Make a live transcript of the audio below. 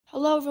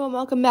Hello everyone,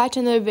 welcome back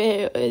to another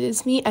video. It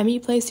is me, Emmy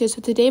Plays here.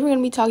 So today we're going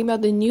to be talking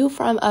about the new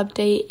farm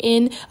update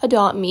in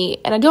Adopt Me.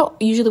 And I don't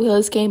usually play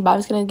this game, but I'm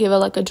just going to give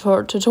a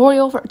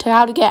tutorial to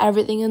how to get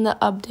everything in the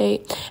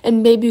update.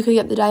 And maybe you could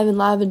get the Diamond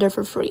Lavender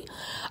for free.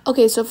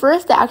 Okay, so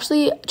first they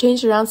actually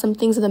changed around some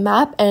things in the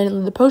map.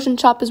 And the potion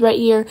shop is right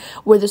here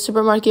where the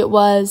supermarket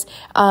was.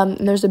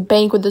 And there's a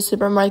bank where the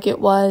supermarket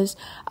was.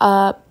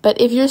 But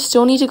if you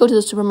still need to go to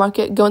the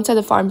supermarket, go inside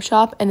the farm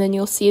shop. And then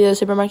you'll see the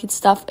supermarket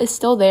stuff is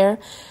still there.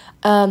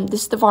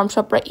 This is the farm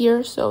shop right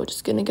here, so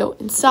just gonna go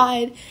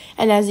inside,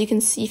 and as you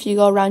can see, if you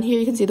go around here,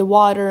 you can see the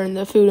water and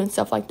the food and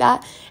stuff like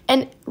that.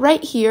 And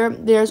right here,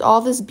 there's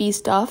all this bee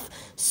stuff,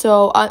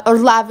 so or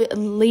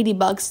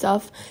ladybug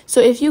stuff. So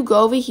if you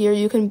go over here,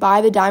 you can buy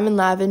the Diamond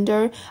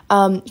Lavender.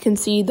 You can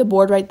see the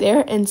board right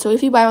there, and so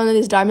if you buy one of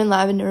these Diamond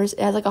Lavenders,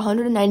 it has like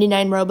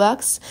 199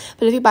 Robux.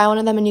 But if you buy one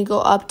of them and you go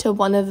up to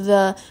one of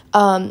the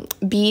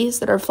bees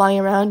that are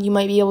flying around, you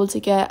might be able to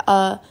get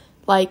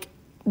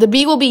the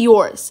bee will be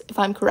yours, if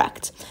I'm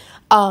correct.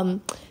 So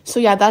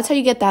yeah, that's how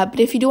you get that.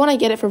 But if you do want to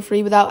get it for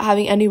free without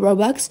having any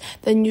Robux,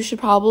 then you should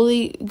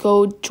probably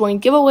go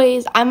join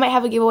giveaways. I might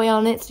have a giveaway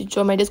on it, so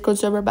join my Discord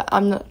server, but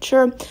I'm not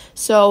sure.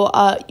 So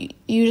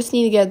you just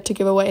need to get to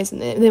giveaways,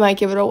 and they might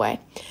give it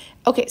away.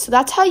 Okay, so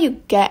that's how you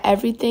get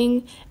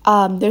everything.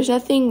 There's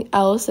nothing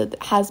else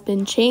that has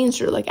been changed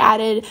or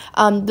added.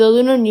 The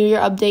Lunar New Year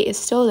update is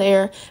still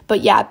there. But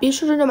yeah, be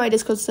sure to join my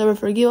Discord server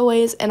for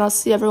giveaways, and I'll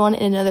see everyone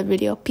in another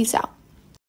video. Peace out.